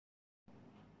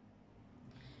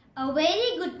A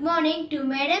very good morning to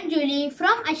Madam Julie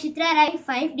from Ashvitra Rai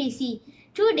 5DC.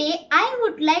 Today I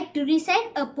would like to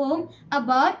recite a poem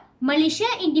about Malaysia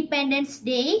Independence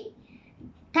Day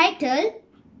titled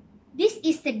This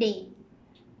is the Day.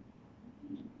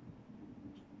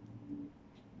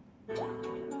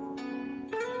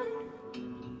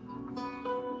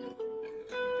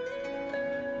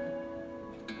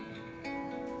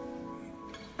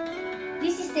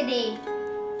 This is the day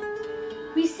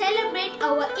we celebrate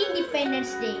our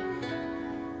Independence Day.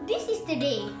 This is the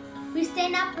day we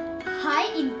stand up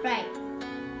high in pride.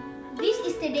 This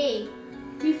is the day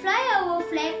we fly our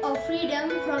flag of freedom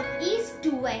from east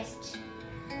to west.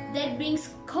 That brings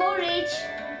courage,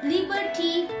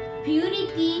 liberty,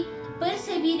 purity,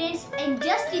 perseverance and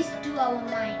justice to our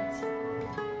minds.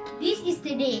 This is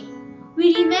the day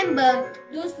we remember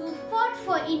those who fought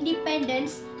for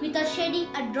independence without shedding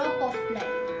a drop of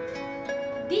blood.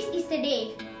 This is the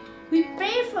day we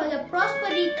pray for the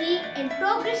prosperity and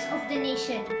progress of the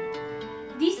nation.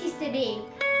 This is the day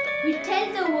we tell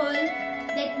the world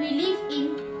that we live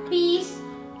in peace,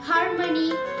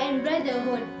 harmony and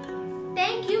brotherhood.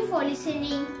 Thank you for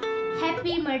listening.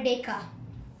 Happy Merdeka.